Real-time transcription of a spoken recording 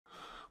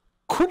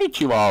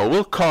Konnichiwa,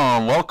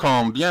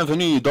 welcome,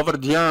 bienvenue, dobar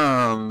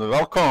dian,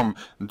 welcome.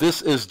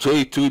 This is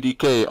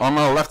J2DK. On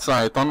my left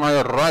side, on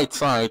my right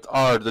side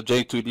are the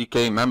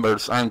J2DK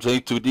members. I'm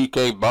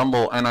J2DK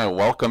Bumble and I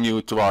welcome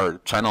you to our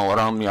channel.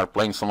 Around me are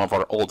playing some of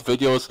our old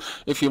videos.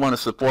 If you want to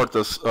support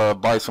us,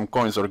 buy some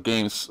coins or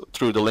games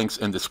through the links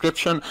in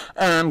description.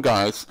 And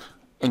guys,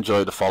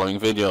 enjoy the following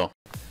video.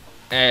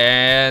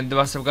 And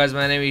what's up guys,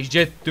 my name is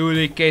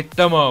J2DK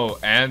Tomo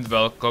and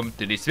welcome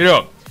to this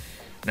video.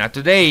 Now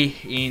today,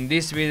 in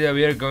this video,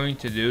 we are going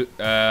to do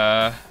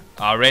a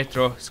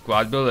retro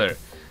squad builder.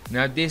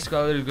 Now this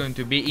squad builder is going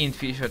to be in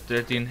FIFA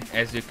 13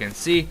 as you can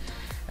see.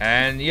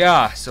 And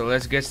yeah, so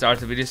let's get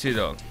started with this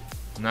video.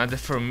 Now the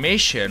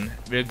formation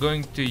we're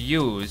going to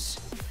use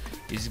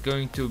is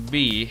going to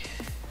be,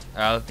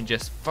 let me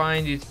just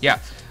find it, yeah.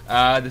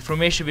 The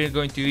formation we're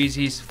going to use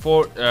is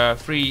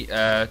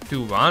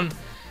 4-3-2-1.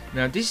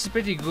 Now this is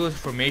pretty good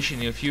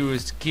formation if you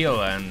use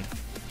skill, and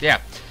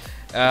yeah,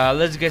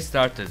 let's get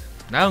started.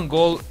 Now in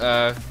goal,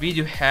 we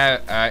do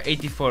have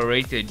 84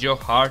 rated Joe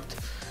Hart.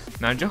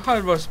 Now Joe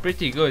Hart was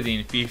pretty good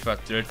in FIFA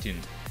 13.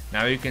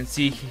 Now you can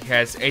see he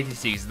has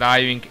 86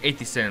 diving,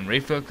 87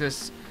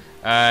 reflexes,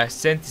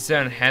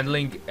 77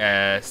 handling,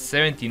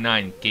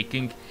 79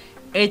 kicking,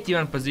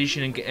 81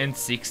 positioning and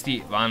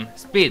 61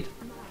 speed.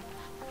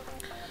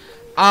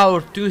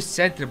 Our two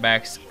center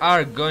backs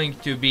are going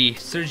to be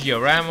Sergio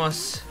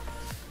Ramos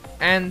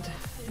and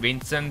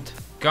Vincent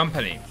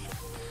Kompany.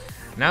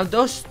 Now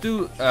those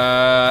two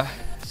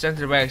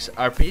center backs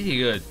are pretty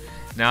good.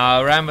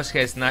 Now Ramos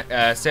has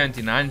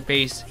 79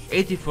 pace,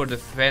 84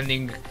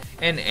 defending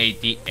and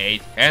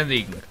 88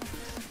 handling.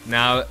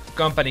 Now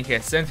Kompany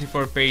has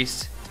 74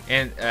 pace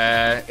and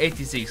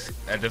 86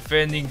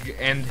 defending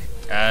and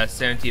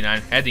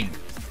 79 heading.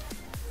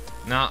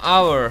 Now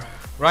our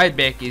right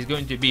back is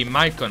going to be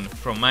Maicon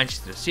from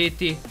Manchester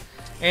City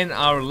and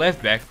our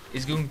left back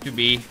is going to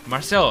be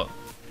Marcelo.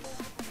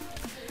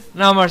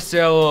 Now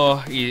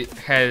Marcelo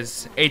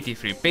has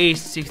 83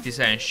 pace,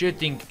 67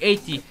 shooting,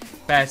 80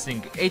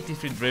 passing,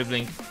 83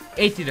 dribbling,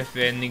 80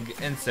 defending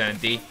and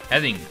 70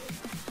 heading.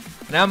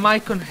 Now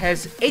Maicon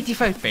has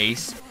 85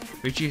 pace,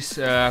 which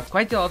is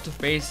quite a lot of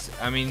pace.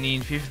 I mean,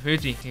 in FIFA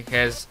 15 he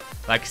has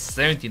like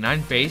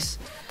 79 pace,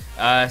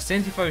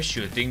 75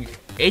 shooting,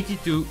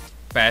 82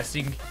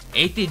 passing,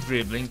 80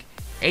 dribbling,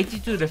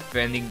 82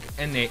 defending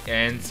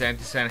and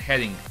 77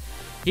 heading.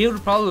 He will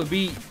probably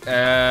be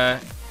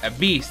a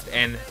beast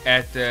and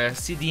at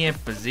CDM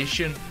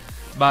position,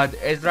 but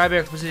at right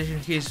back position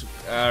he's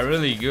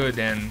really good,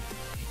 and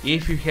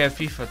if you have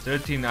FIFA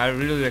 13 I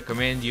really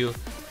recommend you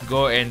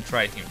go and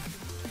try him.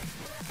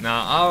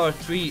 Now our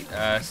three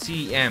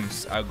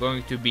CMs are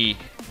going to be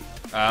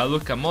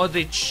Luka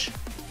Modric,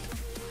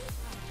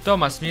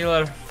 Thomas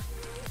Müller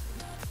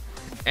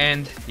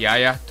and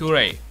Yaya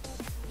Toure.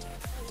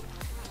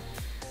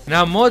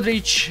 Now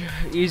Modric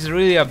is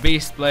really a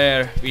beast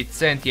player with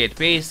 78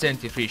 pace,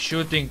 73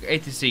 shooting,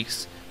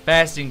 86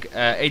 passing,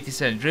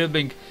 87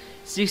 dribbling,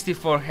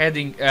 64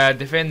 heading,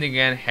 defending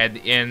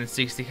and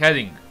 60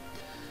 heading.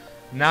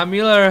 Now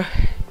Müller,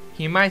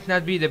 he might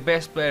not be the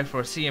best player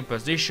for CM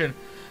position,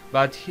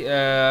 but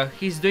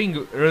he's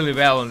doing really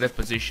well on that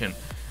position.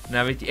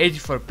 Now with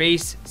 84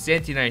 pace,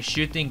 79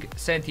 shooting,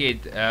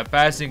 78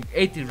 passing,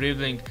 80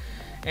 dribbling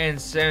and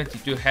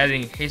 72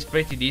 heading, he's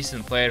pretty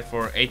decent player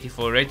for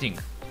 84 rating.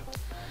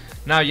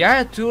 Now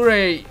Yaya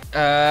Toure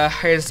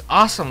has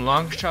awesome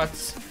long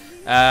shots.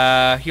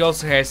 He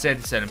also has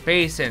 77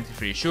 pace,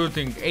 73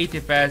 shooting,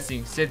 80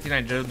 passing,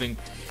 79 dribbling,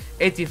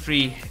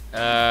 83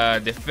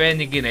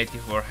 defending and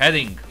 84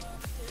 heading.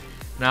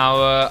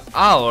 Now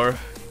our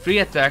three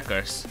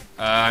attackers,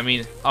 I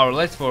mean our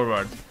left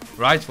forward,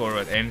 right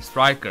forward and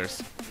striker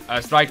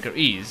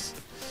is,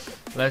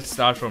 let's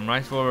start from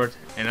right forward,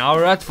 and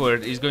our right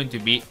forward is going to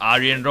be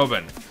Arjen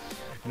Robben.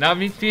 Now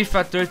in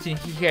FIFA 13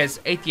 he has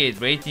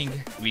 88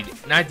 rating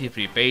with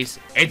 93 pace,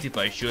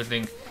 85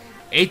 shooting,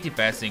 80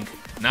 passing,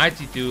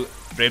 92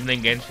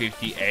 dribbling and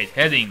 58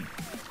 heading.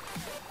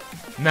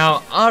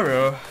 Now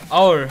our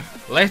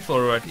left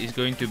forward is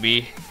going to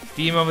be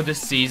team of the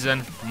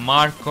season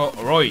Marco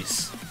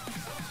Reus.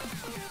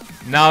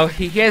 Now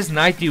he has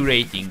 90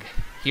 rating,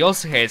 he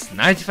also has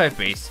 95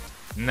 pace,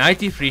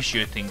 93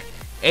 shooting,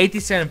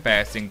 87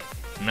 passing,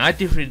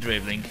 93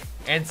 dribbling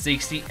and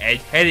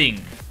 68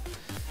 heading.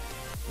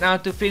 Now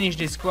to finish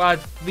this squad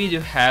we do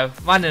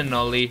have one and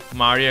only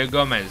Mario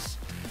Gomez.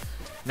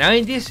 Now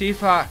in this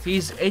FIFA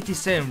he's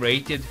 87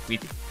 rated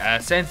with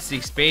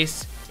 76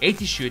 pace,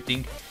 80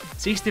 shooting,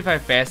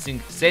 65 passing,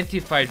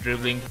 75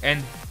 dribbling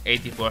and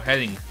 84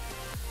 heading.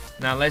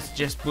 Now let's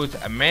just put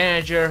a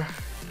manager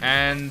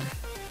and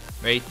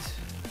wait,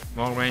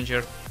 more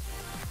manager.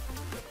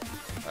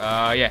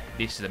 Yeah,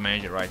 this is the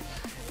manager, right?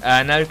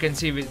 Now you can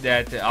see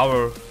that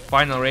our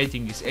final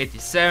rating is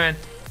 87.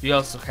 We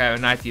also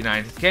have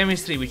 99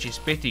 chemistry, which is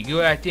pretty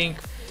good, I think.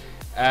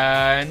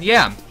 And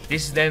yeah,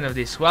 this is the end of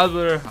this squad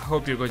builder. I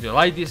hope you're going to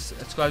like this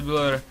squad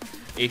builder.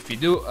 If you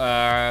do,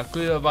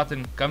 click the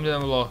button, comment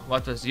down below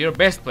what was your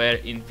best player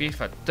in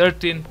FIFA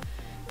 13.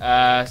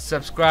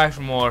 subscribe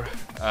for more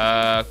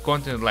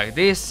content like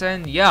this,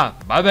 and yeah,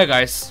 bye bye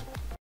guys.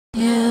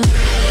 Yeah.